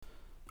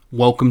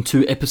Welcome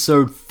to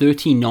episode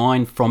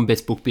 39 from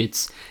Best Book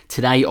Bits.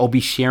 Today I'll be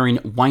sharing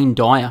Wayne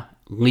Dyer,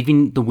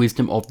 Living the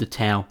Wisdom of the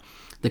Tao,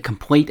 the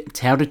complete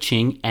Tao Te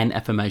Ching and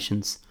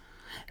Affirmations.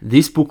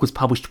 This book was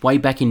published way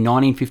back in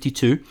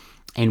 1952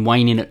 and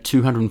weighing in at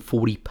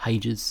 240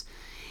 pages.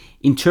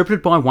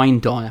 Interpreted by Wayne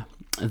Dyer,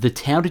 the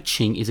Tao Te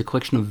Ching is a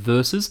collection of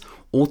verses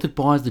authored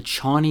by the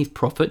Chinese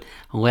prophet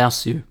Lao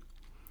Tzu.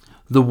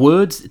 The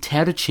words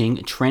Tao Te Ching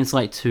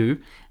translate to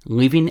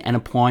living and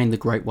applying the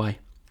great way.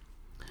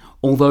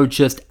 Although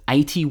just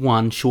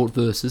 81 short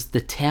verses, the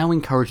Tao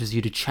encourages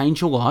you to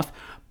change your life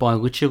by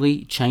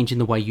literally changing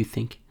the way you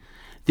think.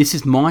 This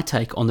is my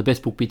take on the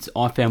best book bits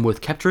I found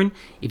worth capturing.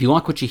 If you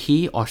like what you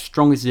hear, I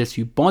strongly suggest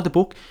you buy the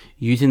book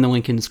using the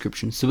link in the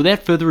description. So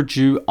without further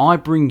ado, I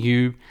bring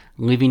you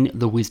Living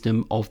the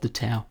Wisdom of the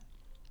Tao.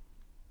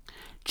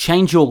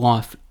 Change your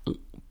life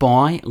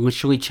by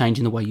literally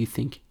changing the way you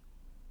think.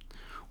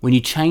 When you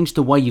change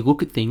the way you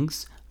look at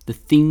things, the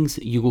things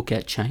you look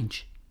at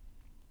change.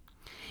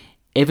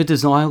 Ever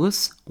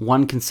desireless,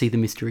 one can see the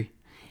mystery.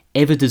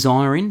 Ever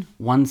desiring,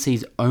 one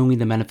sees only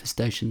the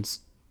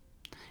manifestations.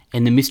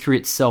 And the mystery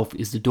itself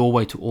is the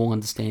doorway to all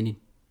understanding.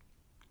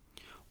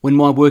 When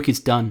my work is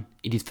done,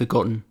 it is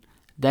forgotten.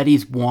 That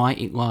is why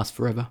it lasts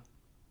forever.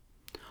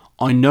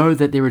 I know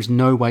that there is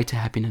no way to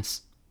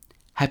happiness.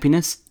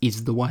 Happiness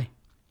is the way.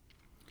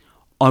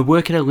 I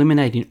work at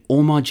eliminating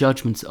all my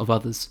judgments of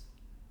others.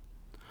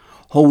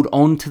 Hold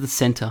on to the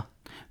center.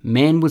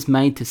 Man was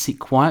made to sit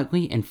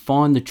quietly and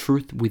find the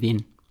truth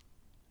within.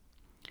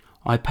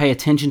 I pay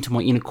attention to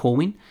my inner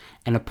calling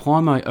and apply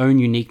my own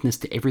uniqueness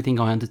to everything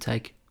I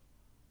undertake.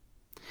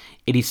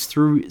 It is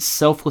through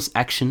selfless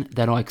action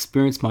that I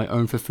experience my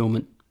own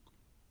fulfillment.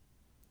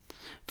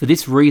 For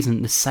this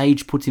reason, the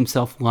sage puts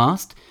himself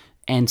last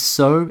and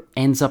so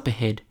ends up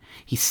ahead.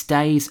 He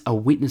stays a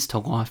witness to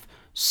life,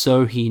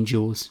 so he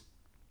endures.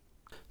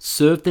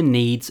 Serve the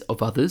needs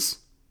of others,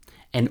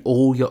 and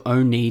all your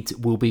own needs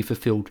will be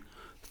fulfilled.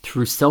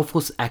 Through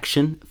selfless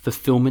action,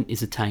 fulfillment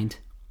is attained.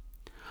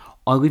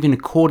 I live in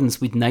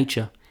accordance with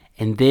nature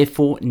and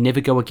therefore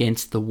never go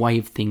against the way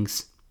of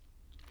things.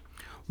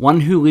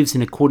 One who lives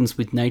in accordance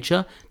with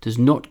nature does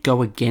not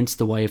go against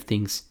the way of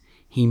things.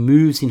 He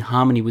moves in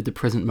harmony with the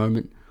present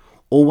moment,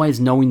 always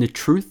knowing the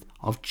truth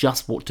of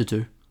just what to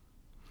do.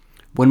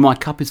 When my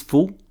cup is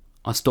full,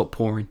 I stop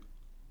pouring.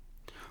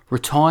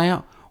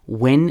 Retire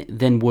when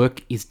then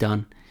work is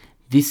done.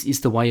 This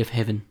is the way of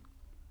heaven.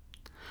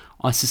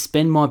 I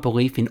suspend my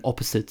belief in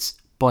opposites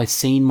by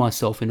seeing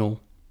myself in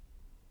all.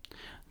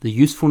 The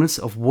usefulness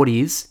of what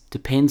is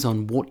depends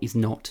on what is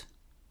not.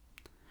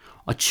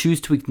 I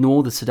choose to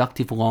ignore the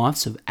seductive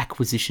lives of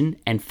acquisition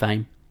and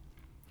fame.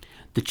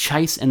 The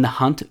chase and the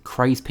hunt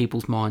craze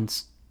people's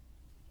minds.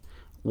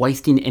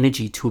 Wasting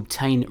energy to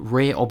obtain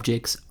rare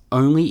objects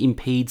only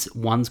impedes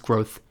one's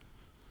growth.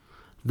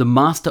 The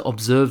master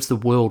observes the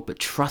world but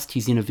trusts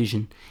his inner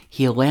vision.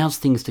 He allows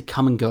things to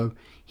come and go.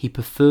 He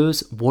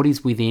prefers what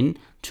is within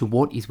to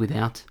what is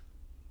without.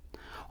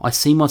 I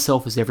see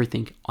myself as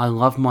everything. I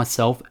love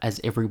myself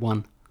as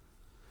everyone.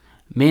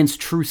 Man's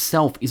true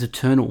self is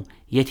eternal,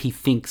 yet he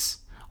thinks,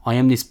 I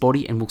am this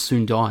body and will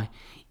soon die.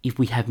 If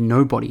we have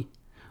no body,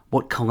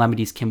 what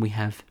calamities can we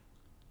have?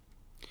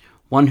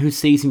 One who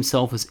sees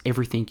himself as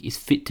everything is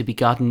fit to be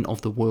guardian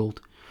of the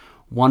world.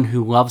 One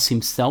who loves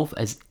himself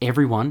as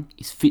everyone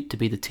is fit to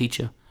be the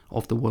teacher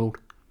of the world.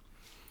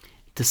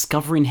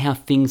 Discovering how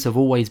things have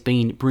always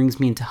been brings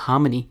me into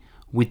harmony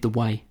with the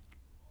way.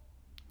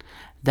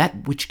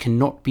 That which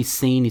cannot be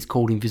seen is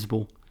called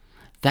invisible.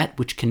 That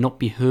which cannot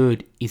be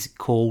heard is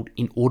called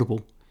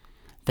inaudible.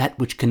 That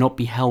which cannot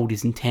be held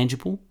is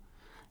intangible.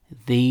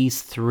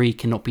 These three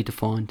cannot be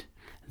defined.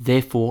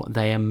 Therefore,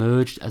 they are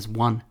merged as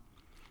one.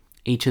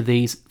 Each of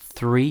these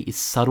three is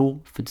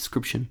subtle for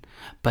description,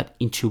 but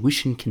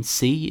intuition can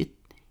see it,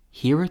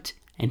 hear it,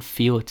 and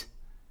feel it.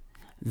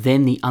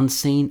 Then the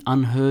unseen,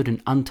 unheard,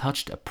 and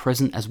untouched are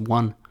present as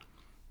one.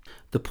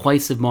 The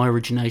place of my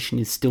origination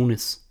is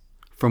stillness,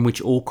 from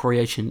which all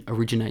creation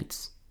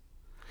originates.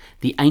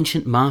 The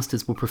ancient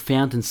masters were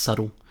profound and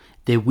subtle.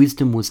 Their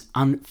wisdom was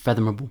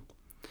unfathomable.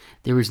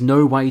 There is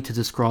no way to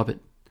describe it.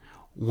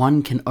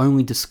 One can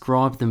only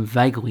describe them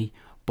vaguely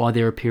by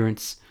their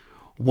appearance.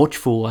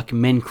 Watchful like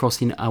men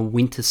crossing a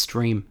winter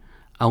stream.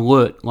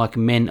 Alert like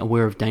men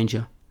aware of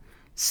danger.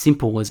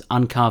 Simple as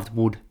uncarved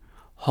wood.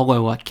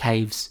 Hollow like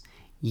caves.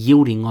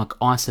 Yielding like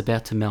ice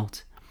about to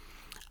melt.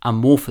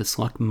 Amorphous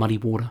like muddy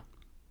water.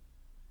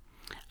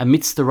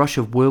 Amidst the rush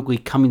of worldly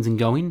comings and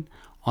going,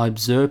 I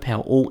observe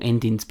how all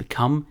endings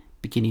become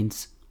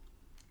beginnings.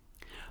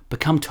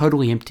 Become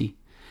totally empty.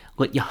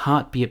 Let your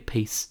heart be at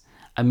peace.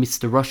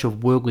 Amidst the rush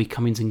of worldly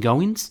comings and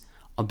goings,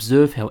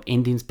 observe how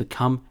endings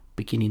become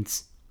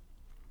beginnings.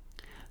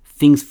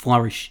 Things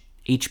flourish,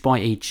 each by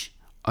each,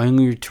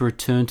 only to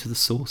return to the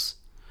source,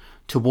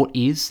 to what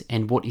is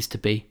and what is to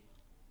be.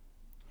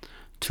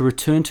 To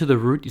return to the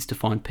root is to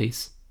find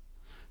peace.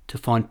 To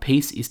find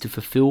peace is to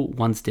fulfill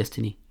one's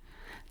destiny.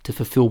 To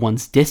fulfill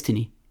one's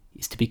destiny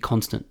is to be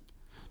constant.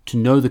 To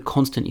know the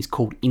constant is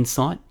called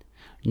insight.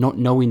 Not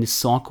knowing this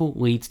cycle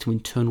leads to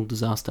internal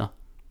disaster.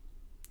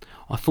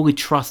 I fully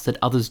trust that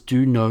others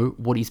do know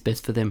what is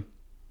best for them.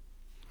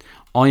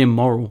 I am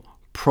moral,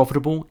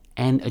 profitable,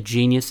 and a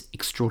genius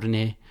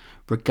extraordinaire,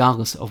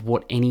 regardless of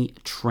what any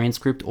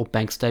transcript or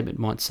bank statement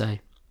might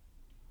say.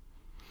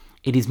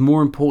 It is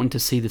more important to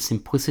see the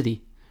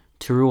simplicity,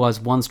 to realize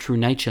one's true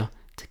nature,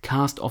 to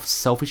cast off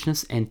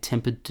selfishness and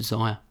tempered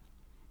desire.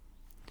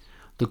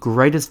 The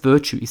greatest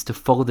virtue is to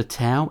follow the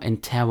Tao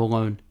and Tao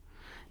alone.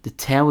 The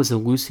Tao is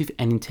elusive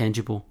and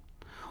intangible.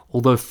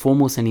 Although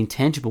formless and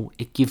intangible,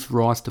 it gives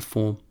rise to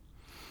form.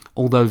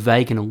 Although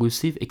vague and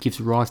elusive, it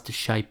gives rise to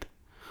shape.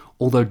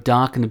 Although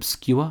dark and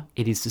obscure,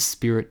 it is the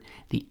spirit,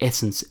 the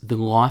essence, the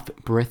life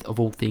breath of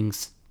all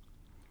things.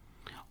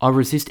 I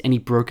resist any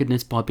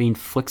brokenness by being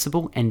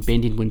flexible and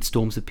bending when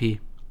storms appear.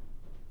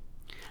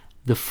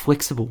 The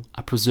flexible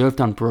are preserved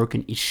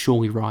unbroken is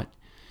surely right.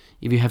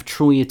 If you have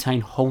truly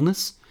attained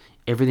wholeness,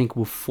 everything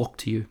will flock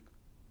to you.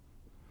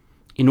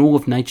 In all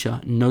of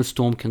nature, no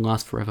storm can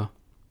last forever.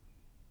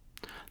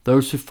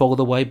 Those who follow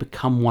the way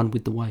become one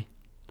with the way.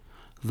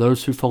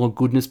 Those who follow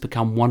goodness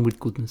become one with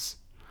goodness.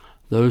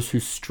 Those who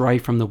stray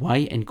from the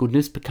way and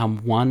goodness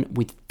become one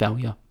with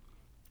failure.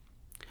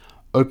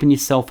 Open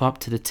yourself up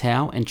to the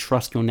Tao and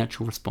trust your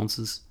natural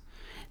responses.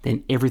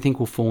 Then everything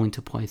will fall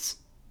into place.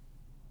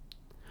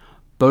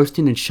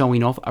 Boasting and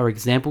showing off are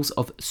examples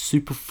of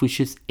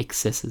superfluous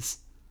excesses.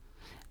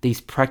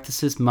 These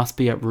practices must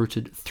be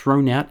uprooted,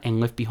 thrown out, and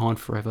left behind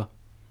forever.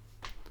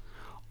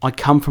 I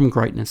come from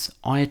greatness.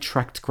 I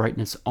attract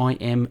greatness. I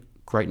am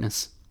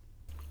greatness.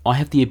 I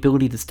have the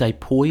ability to stay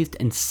poised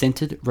and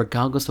centered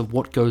regardless of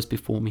what goes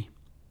before me.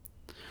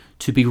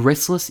 To be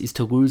restless is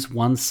to lose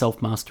one's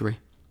self-mastery.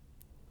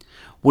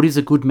 What is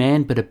a good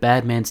man but a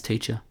bad man's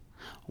teacher?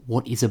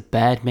 What is a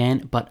bad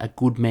man but a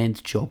good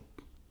man's job?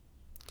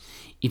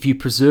 If you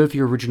preserve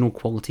your original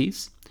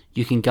qualities,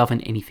 you can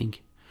govern anything.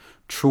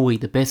 Truly,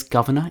 the best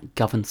governor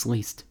governs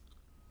least.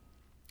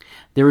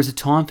 There is a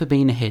time for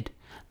being ahead.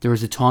 There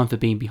is a time for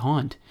being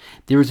behind.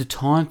 There is a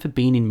time for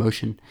being in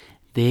motion.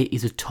 There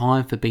is a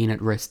time for being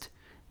at rest.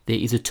 There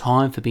is a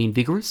time for being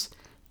vigorous.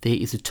 There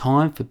is a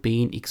time for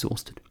being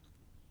exhausted.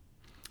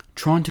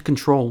 Trying to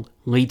control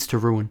leads to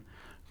ruin.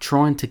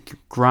 Trying to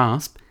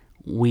grasp,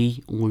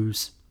 we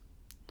lose.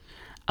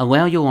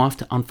 Allow your life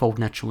to unfold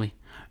naturally.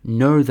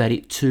 Know that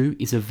it too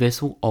is a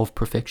vessel of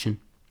perfection.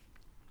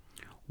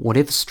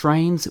 Whatever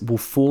strains will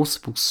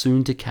force will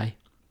soon decay.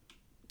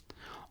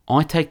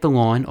 I take the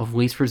line of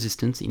least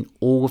resistance in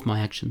all of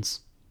my actions.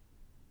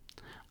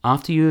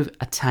 After you have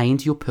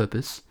attained your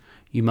purpose,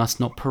 you must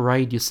not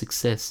parade your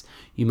success.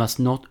 You must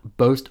not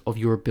boast of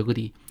your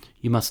ability.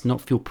 You must not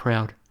feel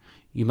proud.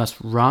 You must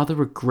rather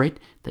regret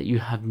that you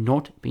have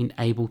not been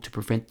able to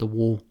prevent the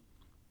war.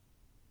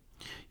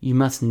 You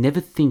must never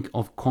think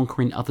of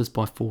conquering others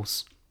by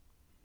force.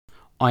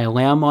 I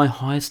allow my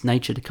highest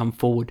nature to come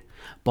forward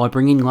by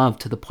bringing love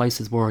to the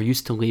places where I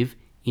used to live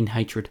in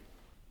hatred.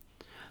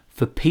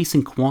 For peace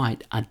and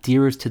quiet are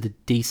dearest to the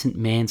decent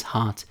man's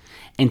heart,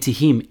 and to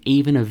him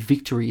even a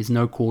victory is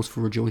no cause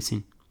for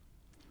rejoicing.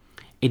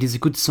 It is a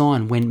good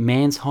sign when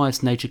man's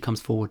highest nature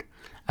comes forward,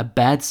 a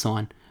bad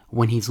sign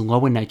when his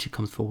lower nature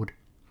comes forward.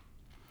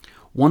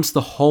 Once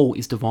the whole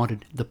is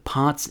divided, the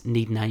parts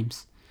need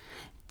names.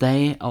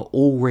 There are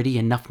already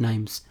enough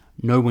names.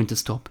 Know when to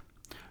stop.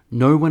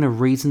 Know when a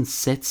reason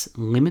sets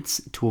limits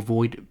to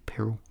avoid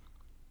peril.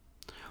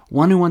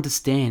 One who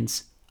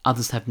understands,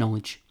 others have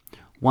knowledge.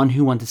 One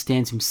who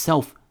understands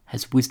himself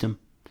has wisdom.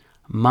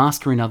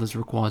 Mastering others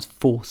requires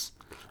force.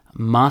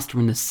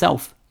 Mastering the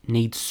self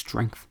needs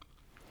strength.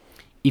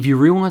 If you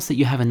realize that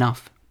you have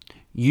enough,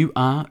 you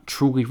are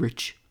truly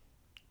rich.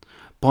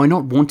 By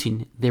not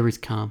wanting, there is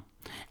calm,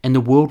 and the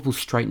world will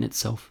straighten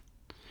itself.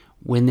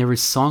 When there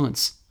is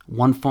silence,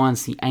 one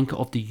finds the anchor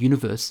of the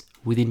universe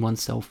within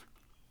oneself.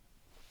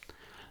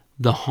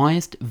 The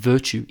highest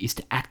virtue is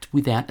to act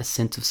without a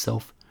sense of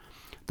self.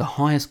 The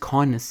highest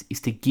kindness is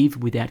to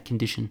give without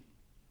condition.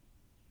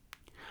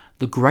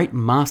 The great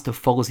master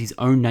follows his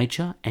own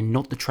nature and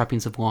not the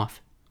trappings of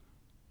life.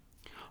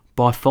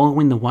 By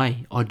following the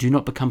way, I do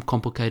not become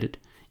complicated,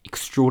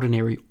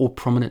 extraordinary, or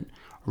prominent.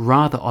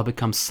 Rather, I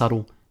become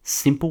subtle,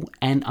 simple,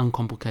 and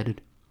uncomplicated.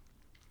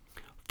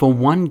 For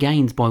one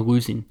gains by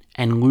losing,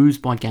 and lose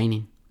by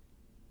gaining.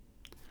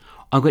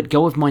 I let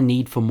go of my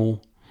need for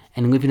more,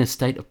 and live in a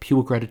state of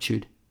pure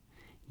gratitude.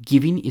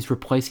 Giving is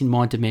replacing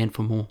my demand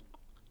for more.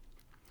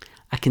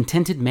 A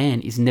contented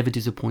man is never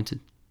disappointed.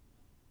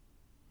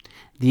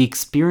 The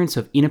experience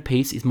of inner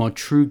peace is my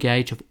true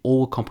gauge of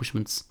all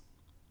accomplishments.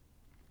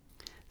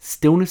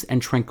 Stillness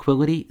and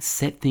tranquility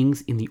set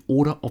things in the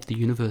order of the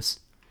universe.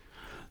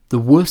 The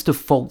worst of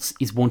faults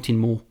is wanting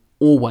more,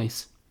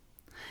 always.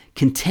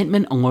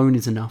 Contentment alone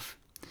is enough.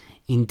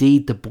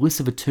 Indeed, the bliss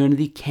of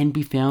eternity can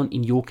be found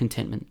in your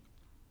contentment.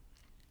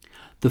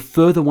 The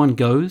further one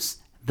goes,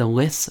 the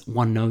less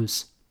one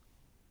knows.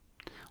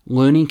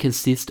 Learning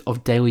consists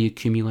of daily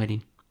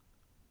accumulating.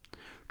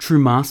 True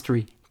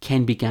mastery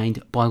can be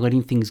gained by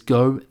letting things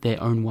go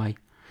their own way.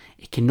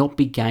 It cannot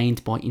be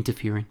gained by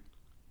interfering.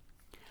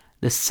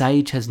 The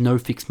sage has no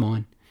fixed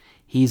mind.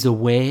 He is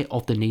aware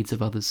of the needs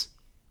of others.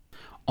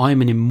 I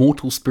am an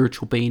immortal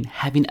spiritual being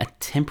having a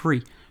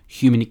temporary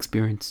human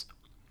experience.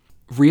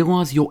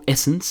 Realize your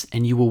essence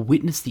and you will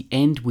witness the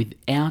end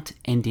without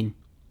ending.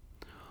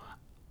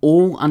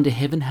 All under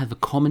heaven have a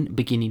common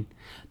beginning.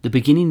 The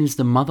beginning is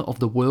the mother of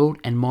the world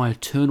and my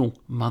eternal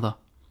mother.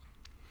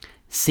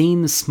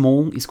 Seeing the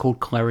small is called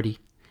clarity.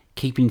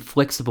 Keeping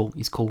flexible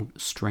is called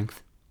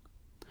strength.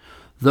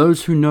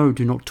 Those who know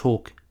do not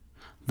talk.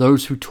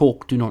 Those who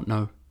talk do not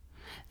know.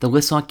 The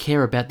less I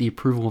care about the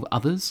approval of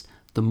others,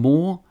 the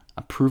more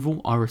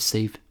approval I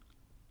receive.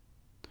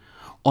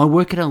 I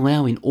work at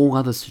allowing all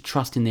others to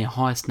trust in their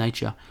highest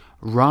nature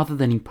rather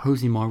than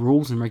imposing my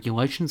rules and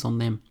regulations on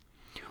them.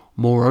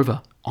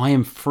 Moreover, I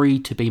am free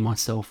to be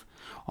myself.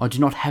 I do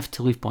not have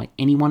to live by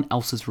anyone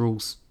else's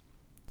rules.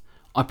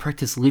 I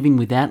practice living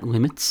without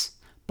limits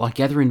by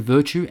gathering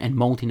virtue and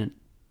molding it.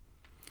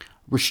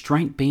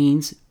 Restraint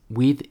begins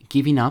with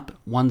giving up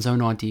one's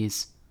own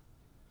ideas.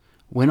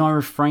 When I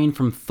refrain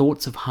from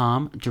thoughts of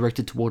harm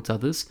directed towards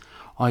others,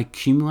 I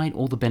accumulate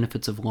all the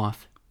benefits of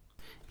life.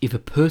 If a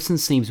person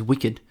seems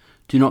wicked,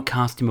 do not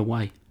cast him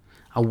away.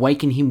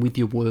 Awaken him with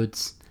your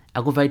words.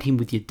 Elevate him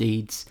with your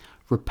deeds.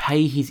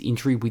 Repay his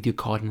injury with your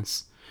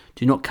kindness.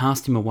 Do not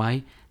cast him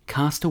away.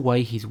 Cast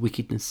away his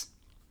wickedness.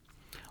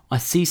 I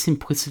see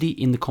simplicity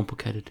in the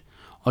complicated.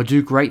 I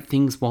do great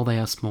things while they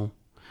are small.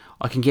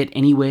 I can get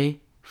anywhere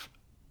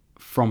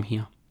from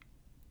here.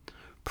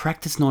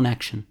 Practice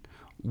non-action.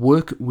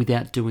 Work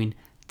without doing.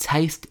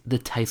 Taste the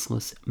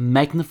tasteless.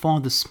 Magnify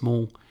the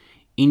small.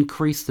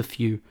 Increase the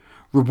few.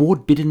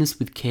 Reward bitterness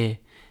with care.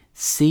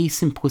 See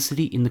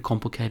simplicity in the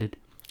complicated.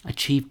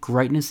 Achieve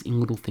greatness in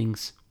little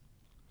things.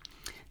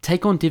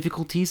 Take on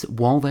difficulties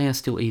while they are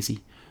still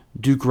easy.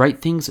 Do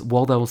great things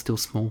while they are still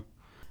small.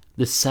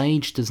 The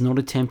sage does not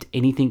attempt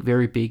anything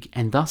very big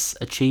and thus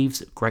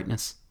achieves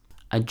greatness.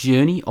 A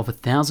journey of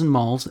 1,000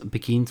 miles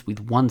begins with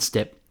one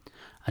step.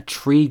 A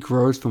tree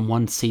grows from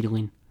one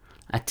seedling.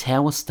 A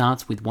tower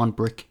starts with one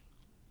brick.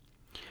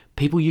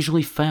 People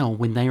usually fail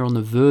when they are on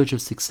the verge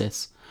of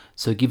success,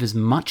 so give as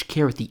much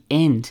care at the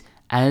end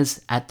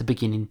as at the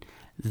beginning.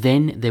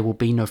 Then there will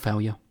be no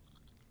failure.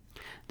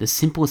 The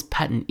simplest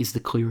pattern is the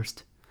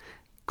clearest.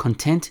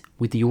 Content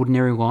with the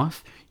ordinary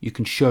life, you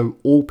can show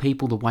all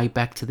people the way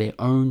back to their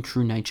own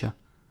true nature.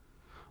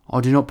 I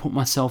do not put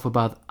myself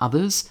above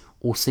others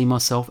or see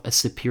myself as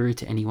superior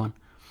to anyone.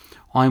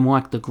 I am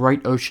like the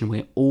great ocean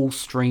where all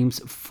streams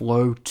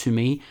flow to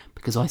me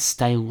because I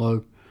stay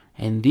low,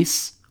 and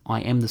this I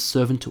am the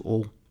servant to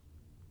all.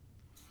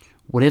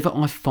 Whatever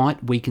I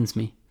fight weakens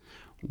me.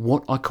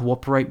 What I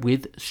cooperate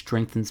with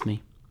strengthens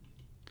me.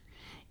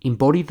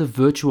 Embody the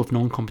virtue of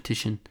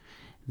non-competition.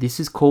 This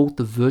is called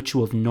the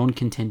virtue of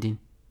non-contending.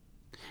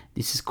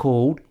 This is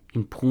called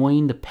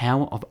employing the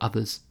power of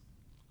others.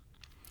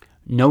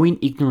 Knowing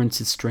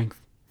ignorance is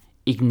strength.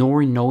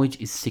 Ignoring knowledge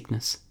is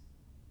sickness.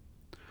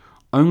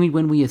 Only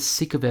when we are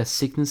sick of our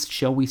sickness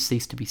shall we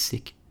cease to be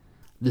sick.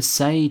 The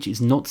sage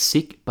is not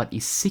sick, but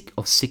is sick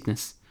of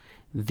sickness.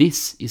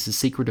 This is the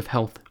secret of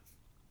health.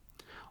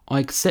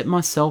 I accept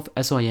myself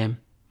as I am,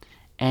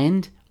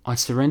 and I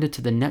surrender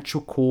to the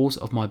natural cause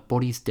of my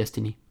body's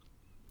destiny.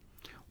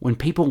 When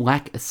people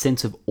lack a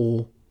sense of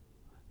awe,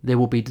 there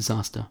will be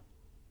disaster.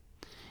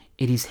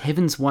 It is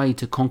heaven's way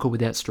to conquer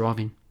without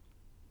striving.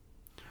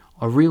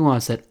 I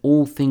realize that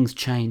all things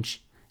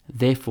change,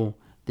 therefore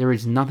there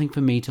is nothing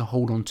for me to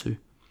hold on to.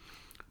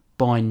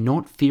 By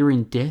not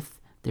fearing death,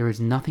 there is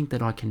nothing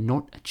that I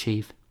cannot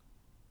achieve.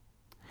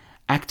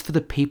 Act for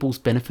the people's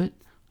benefit,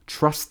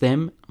 trust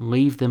them,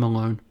 leave them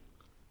alone.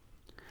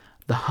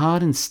 The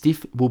hard and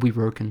stiff will be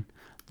broken,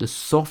 the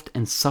soft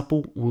and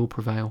supple will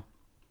prevail.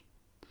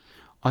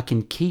 I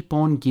can keep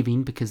on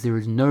giving because there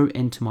is no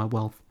end to my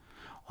wealth.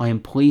 I am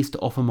pleased to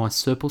offer my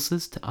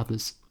surpluses to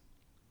others.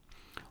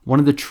 One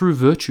of the true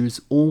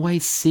virtues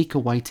always seek a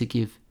way to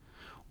give.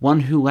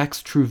 One who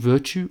lacks true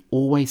virtue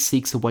always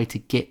seeks a way to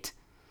get.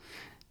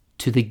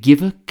 To the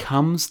giver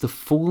comes the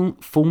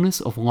fullness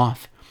of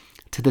life.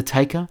 To the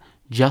taker,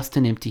 just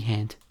an empty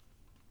hand.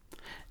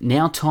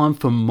 Now time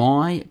for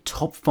my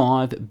top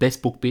 5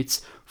 best book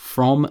bits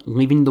from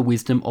Living the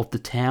Wisdom of the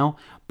Tao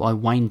by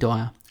Wayne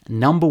Dyer.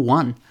 Number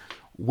 1,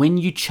 when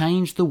you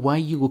change the way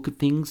you look at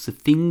things, the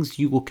things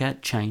you look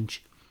at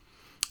change.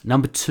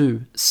 Number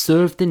 2,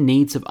 serve the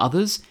needs of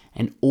others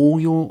and all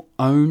your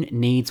own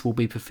needs will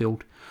be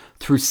fulfilled.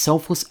 Through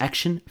selfless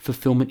action,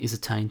 fulfillment is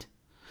attained.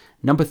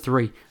 Number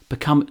 3,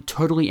 become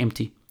totally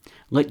empty.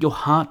 Let your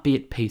heart be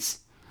at peace.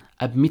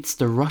 Amidst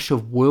the rush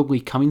of worldly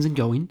comings and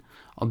going,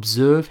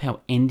 observe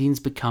how endings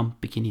become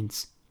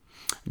beginnings.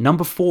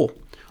 Number 4,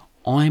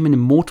 I am an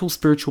immortal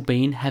spiritual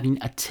being having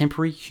a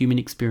temporary human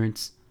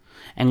experience.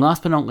 And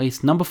last but not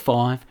least, number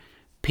 5,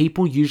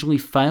 people usually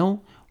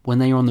fail when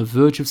they are on the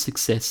verge of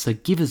success, so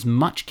give as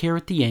much care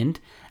at the end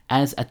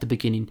as at the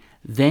beginning.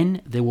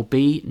 Then there will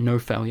be no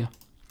failure.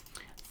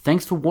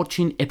 Thanks for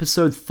watching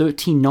episode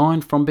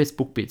 39 from Best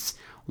Book Bits,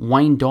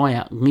 Wayne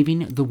Dyer, Living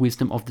the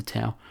Wisdom of the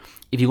Tao.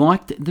 If you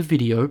liked the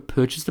video,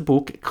 purchase the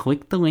book,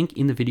 click the link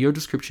in the video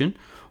description.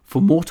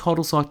 For more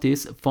titles like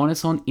this, find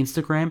us on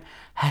Instagram,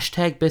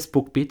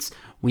 #BestBookBits.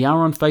 We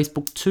are on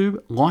Facebook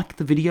too. Like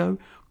the video,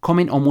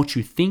 comment on what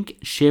you think,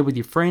 share with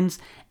your friends,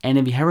 and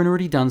if you haven't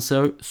already done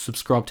so,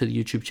 subscribe to the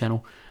YouTube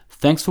channel.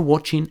 Thanks for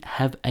watching.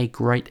 Have a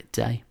great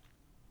day.